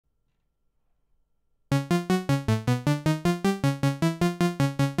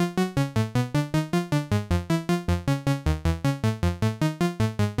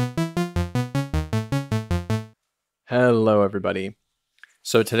Hello, everybody.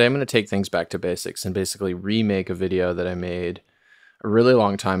 So today I'm going to take things back to basics and basically remake a video that I made a really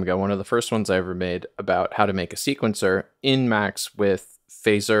long time ago. One of the first ones I ever made about how to make a sequencer in Max with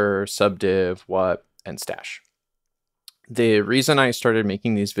phasor, subdiv, what, and stash. The reason I started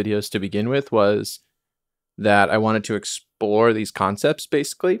making these videos to begin with was that I wanted to explore these concepts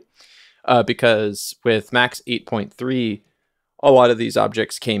basically, because with Max 8.3, a lot of these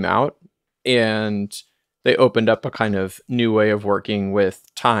objects came out and they opened up a kind of new way of working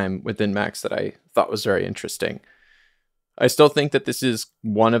with time within Max that I thought was very interesting. I still think that this is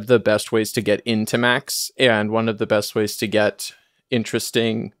one of the best ways to get into Max and one of the best ways to get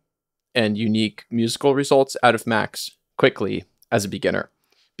interesting and unique musical results out of Max quickly as a beginner,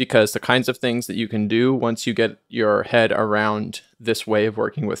 because the kinds of things that you can do once you get your head around this way of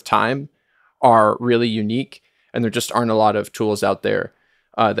working with time are really unique, and there just aren't a lot of tools out there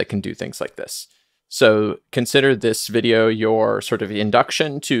that can do things like this. So consider this video your sort of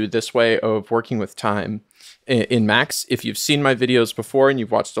induction to this way of working with time in Max. If you've seen my videos before and you've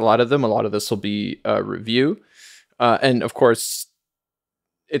watched a lot of them, a lot of this will be a review. And of course,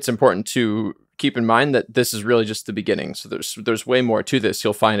 it's important to keep in mind that this is really just the beginning. So there's way more to this.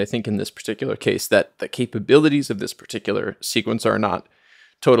 You'll find, I think, in this particular case, that the capabilities of this particular sequence are not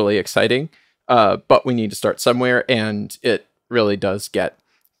totally exciting, but we need to start somewhere, and it really does get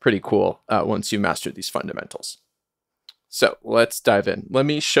pretty cool once you master these fundamentals. So let's dive in. Let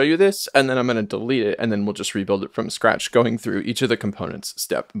me show you this, and then I'm going to delete it, and then we'll just rebuild it from scratch, going through each of the components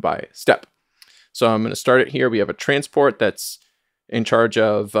step by step. So I'm going to start it here. We have a transport that's in charge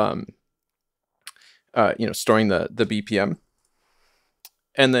of storing the BPM.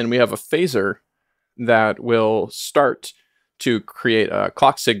 And then we have a phasor that will start to create a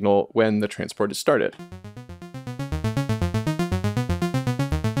clock signal when the transport is started.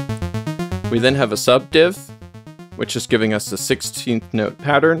 We then have a subdiv, which is giving us the 16th note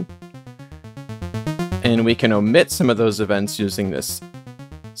pattern. And we can omit some of those events using this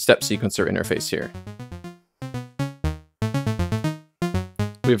step sequencer interface here.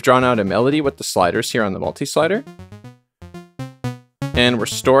 We've drawn out a melody with the sliders here on the multi-slider. And we're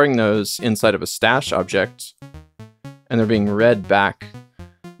storing those inside of a stash object, and they're being read back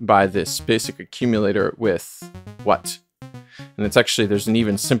by this basic accumulator with what. And it's actually, there's an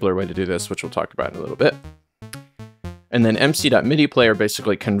even simpler way to do this, which we'll talk about in a little bit. And then mc.midiplayer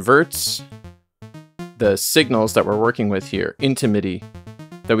basically converts the signals that we're working with here into MIDI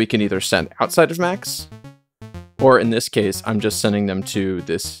that we can either send outside of Max, or in this case, I'm just sending them to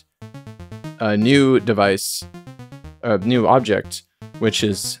this new device, new object, which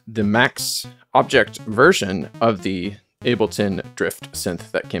is the Max object version of the Ableton Drift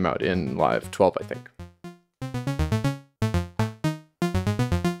synth that came out in Live 12, I think.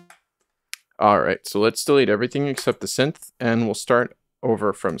 All right, so let's delete everything except the synth, and we'll start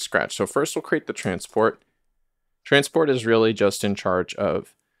over from scratch. So first we'll create the transport. Transport is really just in charge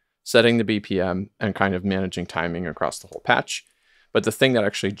of setting the BPM and kind of managing timing across the whole patch. But the thing that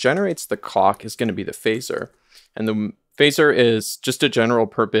actually generates the clock is going to be the phasor. And the phasor is just a general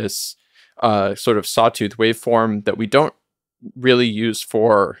purpose sort of sawtooth waveform that we don't really use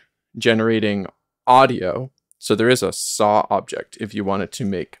for generating audio. So there is a saw object if you wanted to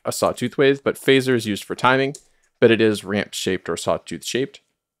make a sawtooth wave, but phasor is used for timing, but it is ramp shaped or sawtooth shaped.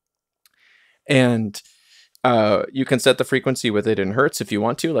 And you can set the frequency with it in hertz if you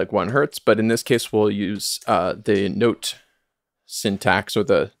want to, like 1 hertz, but in this case we'll use the note syntax, or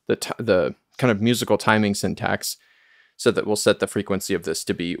the kind of musical timing syntax, so that we'll set the frequency of this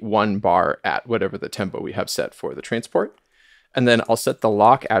to be 1 bar at whatever the tempo we have set for the transport. And then I'll set the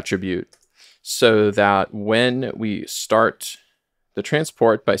lock attribute so that when we start the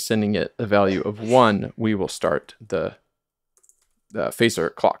transport by sending it a value of 1, we will start the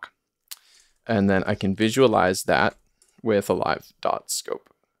phasor clock. And then I can visualize that with a live.scope.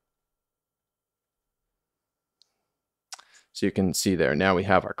 So you can see there, now we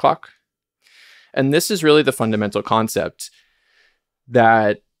have our clock. And this is really the fundamental concept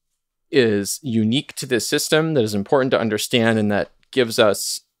that is unique to this system, that is important to understand, and that gives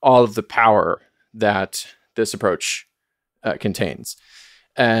us all of the power that this approach contains.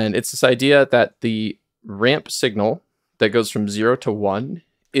 And it's this idea that the ramp signal that goes from 0 to 1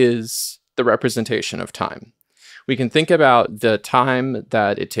 is the representation of time. We can think about the time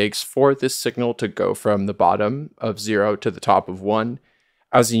that it takes for this signal to go from the bottom of 0 to the top of 1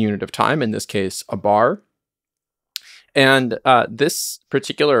 as a unit of time, in this case, a bar. And this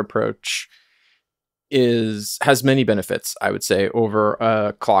particular approach has many benefits, I would say, over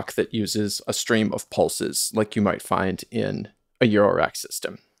a clock that uses a stream of pulses like you might find in a Eurorack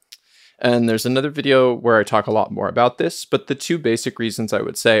system. And there's another video where I talk a lot more about this, but the two basic reasons I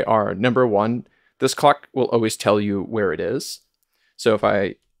would say are, number one, this clock will always tell you where it is. So if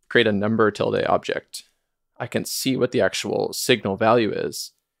I create a number tilde object, I can see what the actual signal value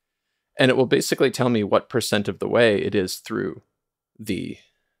is. And it will basically tell me what % of the way it is through the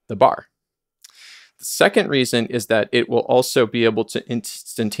bar. The second reason is that it will also be able to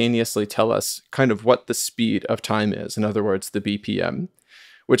instantaneously tell us kind of what the speed of time is, in other words, the BPM,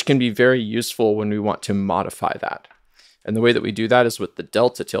 which can be very useful when we want to modify that. And the way that we do that is with the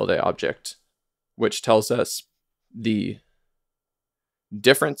delta tilde object, which tells us the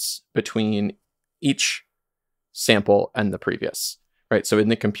difference between each sample and the previous, right? So in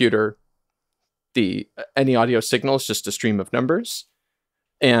the computer, any audio signal is just a stream of numbers,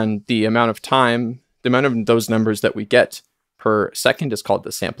 and the amount of time, the amount of those numbers that we get per second is called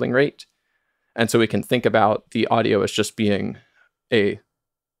the sampling rate. And so we can think about the audio as just being a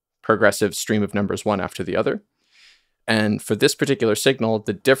progressive stream of numbers one after the other. And for this particular signal,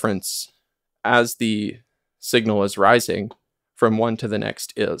 the difference as the signal is rising from one to the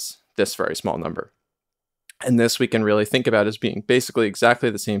next is this very small number. And this we can really think about as being basically exactly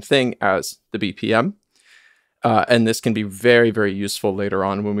the same thing as the BPM. And this can be very, very useful later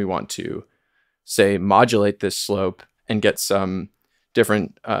on when we want to, say, modulate this slope and get some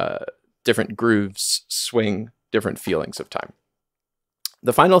different grooves swing different feelings of time.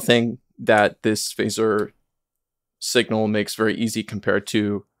 The final thing that this phasor signal makes very easy compared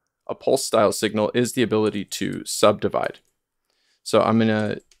to a pulse style signal is the ability to subdivide. So I'm going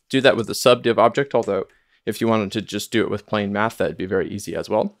to do that with the subdiv object, although if you wanted to just do it with plain math, that'd be very easy as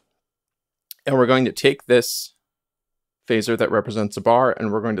well. And we're going to take this phasor that represents a bar,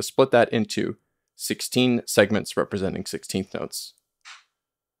 and we're going to split that into 16 segments representing 16th notes.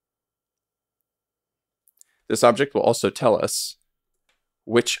 This object will also tell us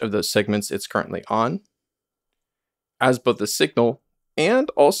which of those segments it's currently on, as both a signal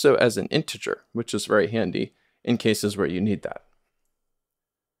and also as an integer, which is very handy in cases where you need that.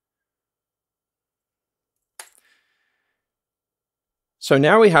 So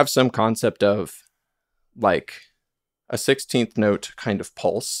now we have some concept of like a 16th note kind of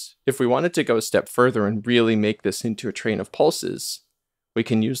pulse. If we wanted to go a step further and really make this into a train of pulses, we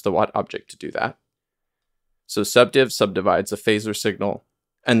can use the what object to do that. So subdiv subdivides a phasor signal,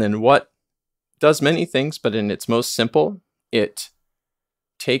 and then what does many things, but in its most simple, it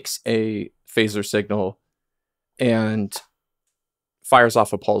takes a phasor signal and fires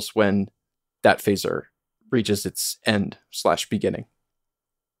off a pulse when that phasor reaches its end/beginning.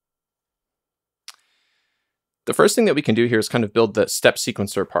 The first thing that we can do here is kind of build the step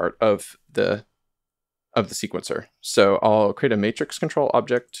sequencer part of the sequencer. So I'll create a matrixctrl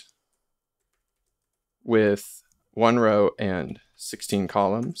object with 1 row and 16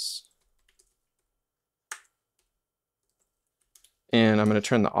 columns. And I'm going to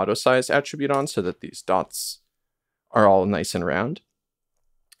turn the auto size attribute on so that these dots are all nice and round.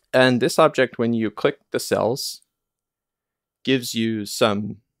 And this object, when you click the cells, gives you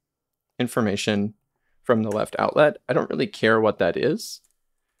some information from the left outlet. I don't really care what that is.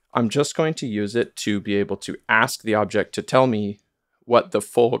 I'm just going to use it to be able to ask the object to tell me what the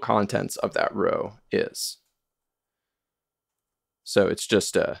full contents of that row is. So it's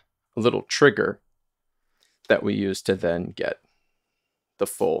just a little trigger that we use to then get the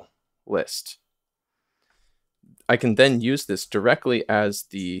full list. I can then use this directly as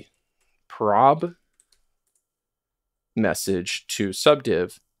the prob message to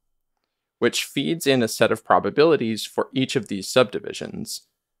subdiv, which feeds in a set of probabilities for each of these subdivisions.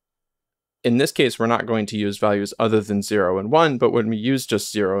 In this case, we're not going to use values other than 0 and 1, but when we use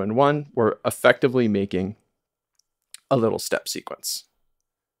just 0 and 1, we're effectively making a little step sequence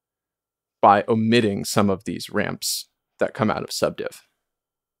by omitting some of these ramps that come out of subdiv.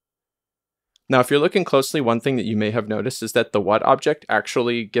 Now, if you're looking closely, one thing that you may have noticed is that the what object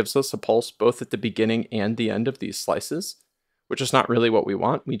actually gives us a pulse both at the beginning and the end of these slices, which is not really what we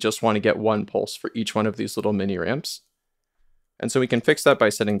want. We just want to get one pulse for each one of these little mini ramps. And so we can fix that by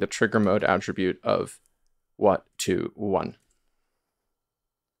setting the trigger mode attribute of what to 1,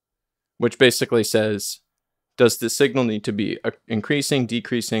 which basically says, does the signal need to be increasing,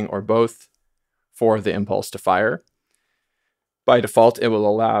 decreasing, or both for the impulse to fire? By default, it will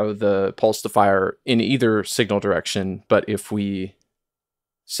allow the pulse to fire in either signal direction, but if we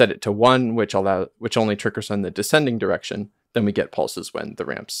set it to 1, which only triggers in the descending direction, then we get pulses when the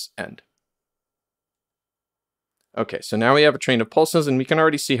ramps end. Okay, so now we have a train of pulses, and we can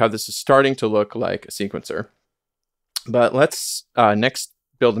already see how this is starting to look like a sequencer. But let's next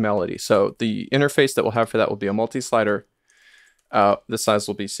build a melody. So the interface that we'll have for that will be a multi-slider The size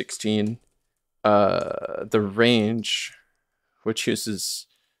will be 16. The range, which uses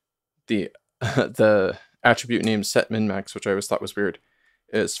the the attribute name setMinMax, which I always thought was weird,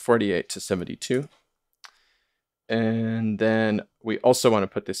 is 48 to 72. And then we also want to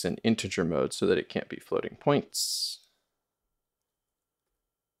put this in integer mode so that it can't be floating points.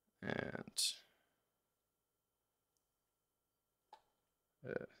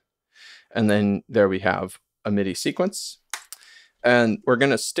 And then there we have a MIDI sequence. And we're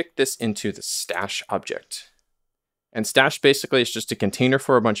going to stick this into the stash object. And stash basically is just a container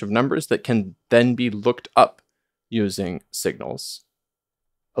for a bunch of numbers that can then be looked up using signals.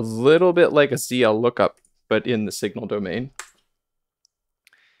 A little bit like a ZL lookup, but in the signal domain.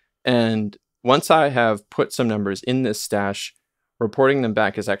 And once I have put some numbers in this stash, reporting them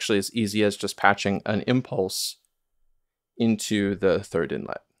back is actually as easy as just patching an impulse into the third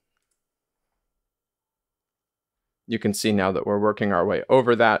inlet. You can see now that we're working our way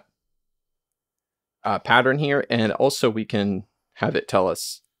over that pattern here, and also we can have it tell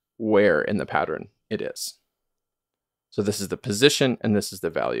us where in the pattern it is. So this is the position and this is the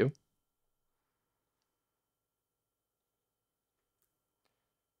value.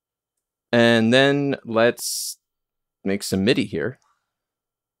 And then let's make some MIDI here.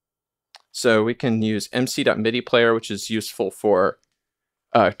 So we can use mc.midiplayer, which is useful for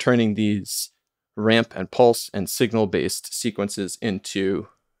turning these ramp and pulse and signal-based sequences into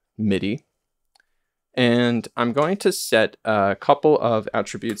MIDI. And I'm going to set a couple of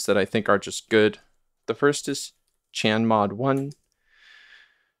attributes that I think are just good. The first is chanmod1.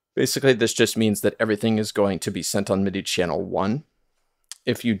 Basically, this just means that everything is going to be sent on MIDI channel 1.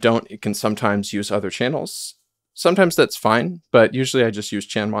 If you don't, it can sometimes use other channels. Sometimes that's fine, but usually I just use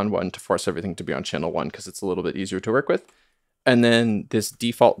chanmod1 to force everything to be on channel 1 because it's a little bit easier to work with. And then this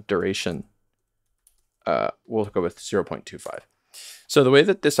default duration, we'll go with 0.25. So the way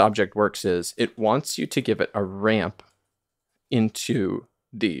that this object works is it wants you to give it a ramp into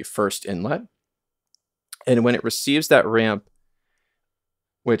the first inlet. And when it receives that ramp,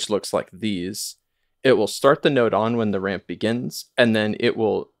 which looks like these, it will start the node on when the ramp begins, and then it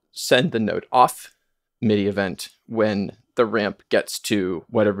will send the node off MIDI event when the ramp gets to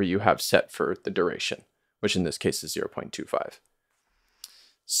whatever you have set for the duration, which in this case is 0.25.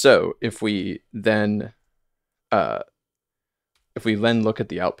 So if we then look at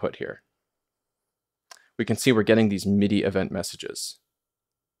the output here, we can see we're getting these MIDI event messages.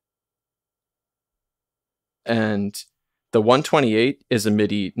 And the 128 is a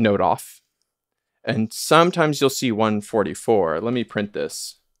MIDI node off. And sometimes you'll see 144. Let me print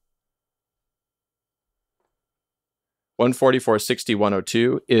this. 144, 60,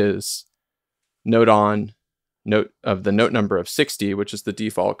 102 is node on, note of the note number of 60, which is the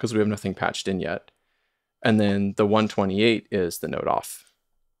default because we have nothing patched in yet. And then the 128 is the node off.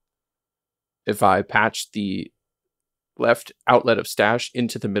 If I patch the left outlet of stash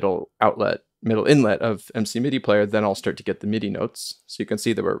into the middle inlet of mc.midiplayer, then I'll start to get the MIDI notes. So you can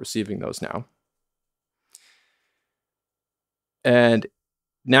see that we're receiving those now. And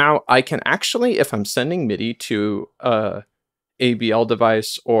now I can actually, if I'm sending MIDI to a ABL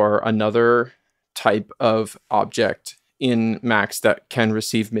device or another type of object in Max that can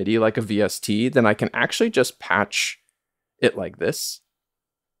receive MIDI, like a VST, then I can actually just patch it like this.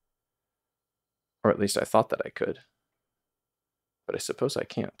 Or at least I thought that I could. But I suppose I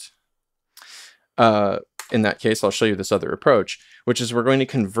can't. In that case, I'll show you this other approach, which is we're going to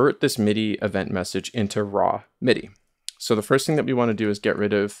convert this MIDI event message into raw MIDI. So the first thing that we want to do is get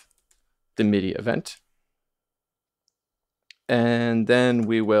rid of the MIDI event. And then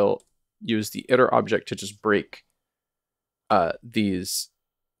we will use the iter object to just break these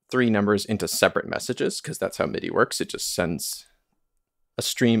three numbers into separate messages, because that's how MIDI works. It just sends a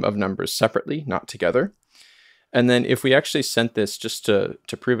stream of numbers separately, not together. And then if we actually sent this, just to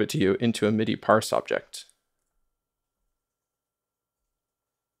prove it to you, into a MIDI parse object,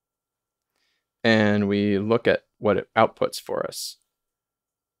 and we look at what it outputs for us,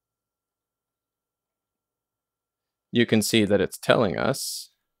 you can see that it's telling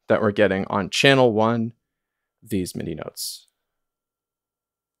us that we're getting on channel 1 these MIDI notes.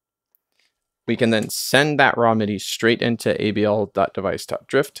 We can then send that raw MIDI straight into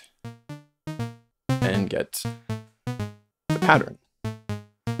abl.device.drift and get the pattern.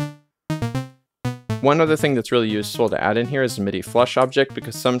 One other thing that's really useful to add in here is a MIDI flush object,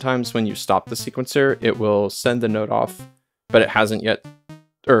 because sometimes when you stop the sequencer, it will send the node off, but it hasn't yet,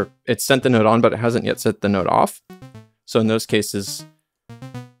 or it's sent the node on, but it hasn't yet set the node off. So in those cases,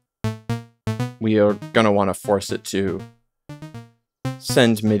 we are going to want to force it to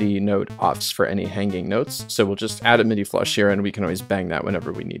send MIDI note offs for any hanging notes. So we'll just add a MIDI flush here and we can always bang that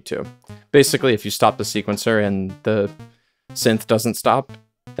whenever we need to. Basically, if you stop the sequencer and the synth doesn't stop,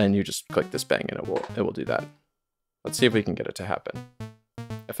 then you just click this bang and it will do that. Let's see if we can get it to happen.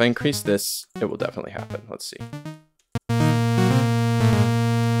 If I increase this, it will definitely happen. Let's see.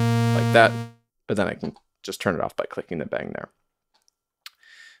 Like that, but then I can just turn it off by clicking the bang there.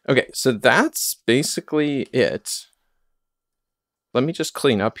 Okay, so that's basically it. Let me just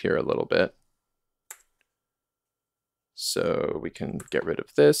clean up here a little bit. So we can get rid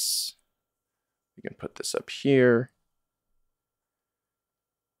of this. We can put this up here.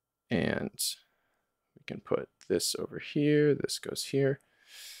 And we can put this over here. This goes here.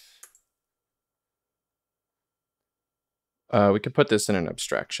 We can put this in an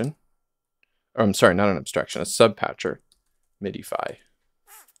abstraction. Or I'm sorry, not an abstraction, a subpatcher, MIDI-fi.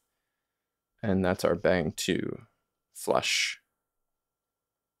 And that's our bang to flush.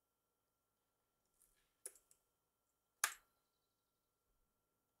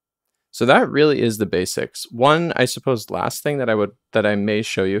 So that really is the basics. One, I suppose, last thing that I may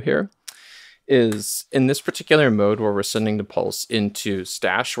show you here is in this particular mode where we're sending the pulse into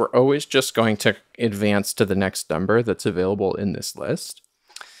stash, we're always just going to advance to the next number that's available in this list.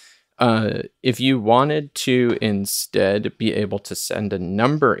 If you wanted to instead be able to send a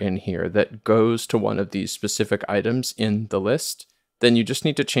number in here that goes to one of these specific items in the list, then you just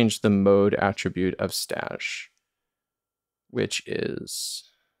need to change the mode attribute of stash, which is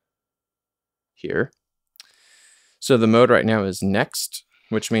here. So the mode right now is next,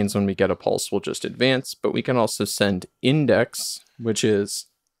 which means when we get a pulse, we'll just advance, but we can also send index, which is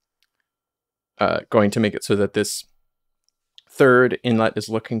going to make it so that this third inlet is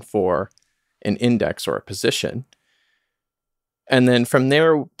looking for an index or a position. And then from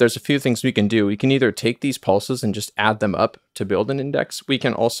there, there's a few things we can do. We can either take these pulses and just add them up to build an index. We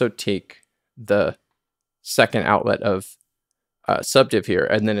can also take the second outlet of subdiv here,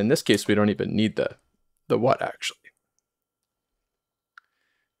 and then in this case, we don't even need the what actually.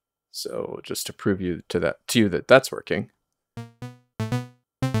 So just to prove to you that that's working.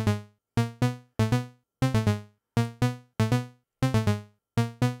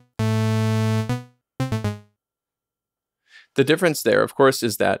 The difference there, of course,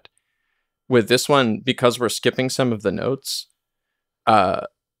 is that with this one, because we're skipping some of the notes,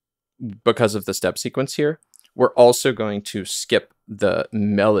 because of the step sequence here, we're also going to skip the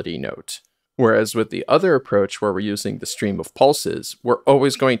melody note. Whereas with the other approach where we're using the stream of pulses, we're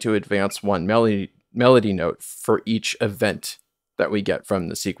always going to advance one melody note for each event that we get from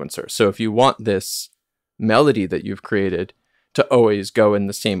the sequencer. So if you want this melody that you've created to always go in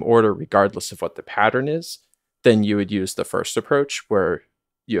the same order regardless of what the pattern is, then you would use the first approach where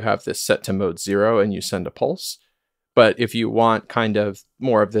you have this set to mode 0 and you send a pulse. But if you want kind of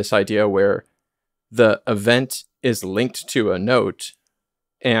more of this idea where the event is linked to a note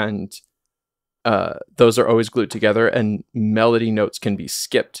and those are always glued together and melody notes can be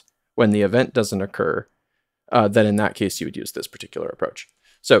skipped when the event doesn't occur, then in that case you would use this particular approach.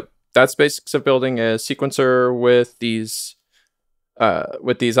 So that's basics of building a sequencer with these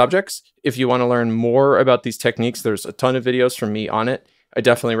objects. If you want to learn more about these techniques, there's a ton of videos from me on it. I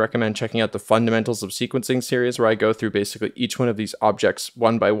definitely recommend checking out the Fundamentals of Sequencing series, where I go through basically each one of these objects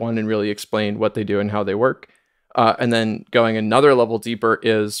one by one and really explain what they do and how they work. And then going another level deeper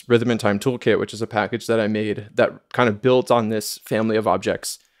is Rhythm and Time Toolkit, which is a package that I made that kind of builds on this family of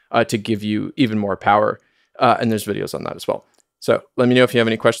objects to give you even more power. And there's videos on that as well. So let me know if you have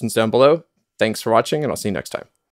any questions down below. Thanks for watching, and I'll see you next time.